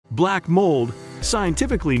Black mold,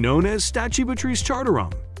 scientifically known as Stachybotrys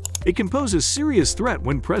chartarum. It can pose a serious threat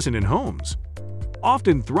when present in homes.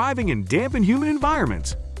 Often thriving in damp and humid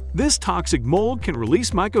environments, this toxic mold can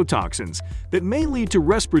release mycotoxins that may lead to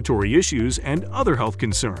respiratory issues and other health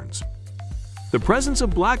concerns. The presence of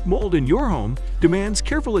black mold in your home demands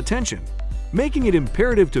careful attention, making it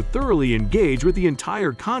imperative to thoroughly engage with the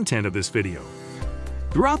entire content of this video.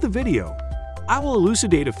 Throughout the video, I will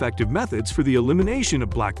elucidate effective methods for the elimination of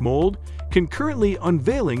black mold, concurrently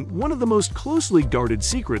unveiling one of the most closely guarded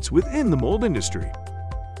secrets within the mold industry.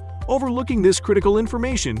 Overlooking this critical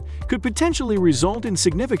information could potentially result in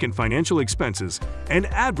significant financial expenses and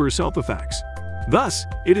adverse health effects. Thus,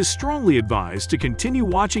 it is strongly advised to continue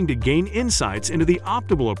watching to gain insights into the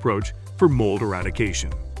optimal approach for mold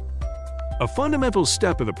eradication. A fundamental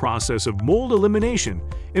step in the process of mold elimination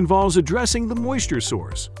involves addressing the moisture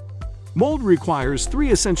source. Mold requires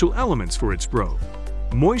three essential elements for its growth: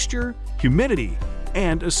 moisture, humidity,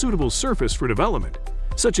 and a suitable surface for development,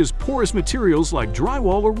 such as porous materials like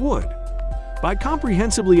drywall or wood. By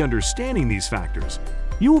comprehensively understanding these factors,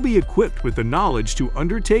 you will be equipped with the knowledge to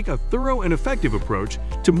undertake a thorough and effective approach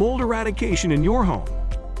to mold eradication in your home.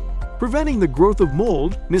 Preventing the growth of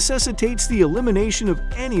mold necessitates the elimination of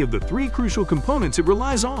any of the three crucial components it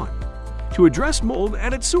relies on. To address mold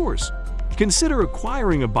at its source, consider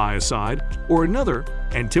acquiring a biocide or another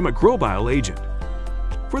antimicrobial agent.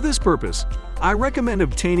 For this purpose, I recommend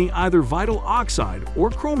obtaining either vital oxide or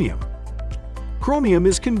chromium. Chromium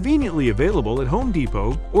is conveniently available at Home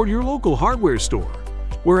Depot or your local hardware store,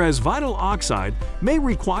 whereas vital oxide may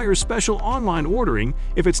require special online ordering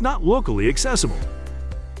if it's not locally accessible.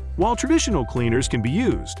 While traditional cleaners can be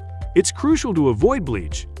used, it's crucial to avoid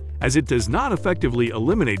bleach, as it does not effectively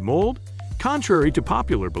eliminate mold, contrary to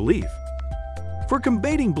popular belief. For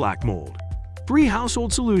combating black mold, three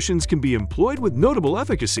household solutions can be employed with notable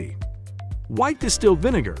efficacy. White distilled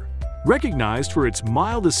vinegar, recognized for its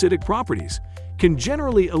mild acidic properties, can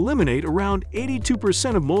generally eliminate around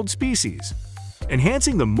 82% of mold species.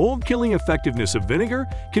 Enhancing the mold-killing effectiveness of vinegar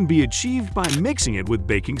can be achieved by mixing it with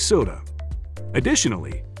baking soda.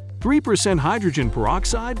 Additionally, 3% hydrogen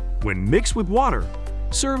peroxide, when mixed with water,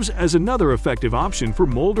 serves as another effective option for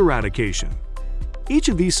mold eradication. Each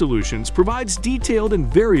of these solutions provides detailed and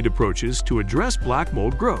varied approaches to address black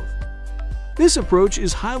mold growth. This approach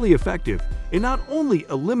is highly effective in not only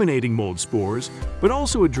eliminating mold spores, but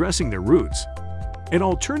also addressing their roots. An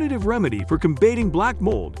alternative remedy for combating black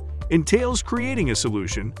mold entails creating a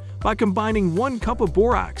solution by combining 1 cup of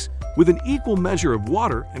borax with an equal measure of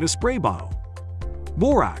water in a spray bottle.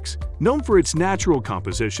 Borax, known for its natural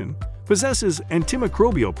composition, possesses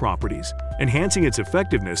antimicrobial properties, enhancing its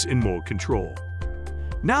effectiveness in mold control.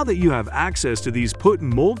 Now that you have access to these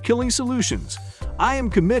potent mold-killing solutions, I am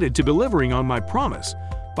committed to delivering on my promise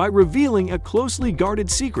by revealing a closely guarded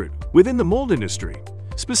secret within the mold industry,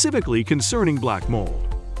 specifically concerning black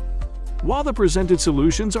mold. While the presented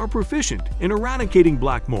solutions are proficient in eradicating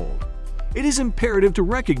black mold, it is imperative to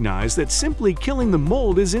recognize that simply killing the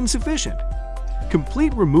mold is insufficient.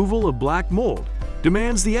 Complete removal of black mold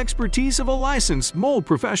demands the expertise of a licensed mold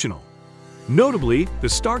professional. Notably, the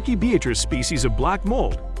Starkey species of black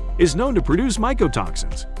mold is known to produce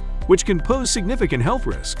mycotoxins, which can pose significant health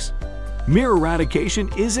risks. Mere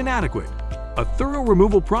eradication is inadequate. A thorough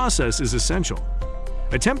removal process is essential.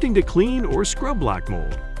 Attempting to clean or scrub black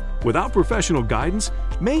mold without professional guidance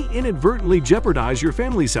may inadvertently jeopardize your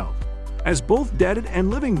family's health, as both dead and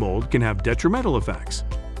living mold can have detrimental effects.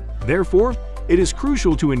 Therefore, it is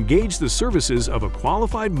crucial to engage the services of a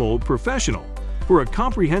qualified mold professional for a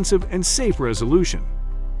comprehensive and safe resolution.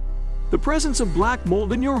 The presence of black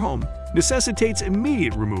mold in your home necessitates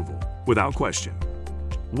immediate removal, without question.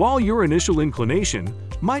 While your initial inclination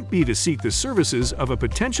might be to seek the services of a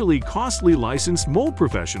potentially costly licensed mold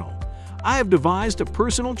professional, I have devised a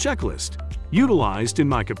personal checklist, utilized in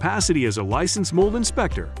my capacity as a licensed mold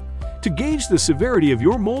inspector, to gauge the severity of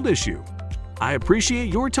your mold issue. I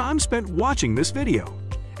appreciate your time spent watching this video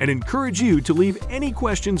and encourage you to leave any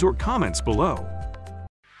questions or comments below.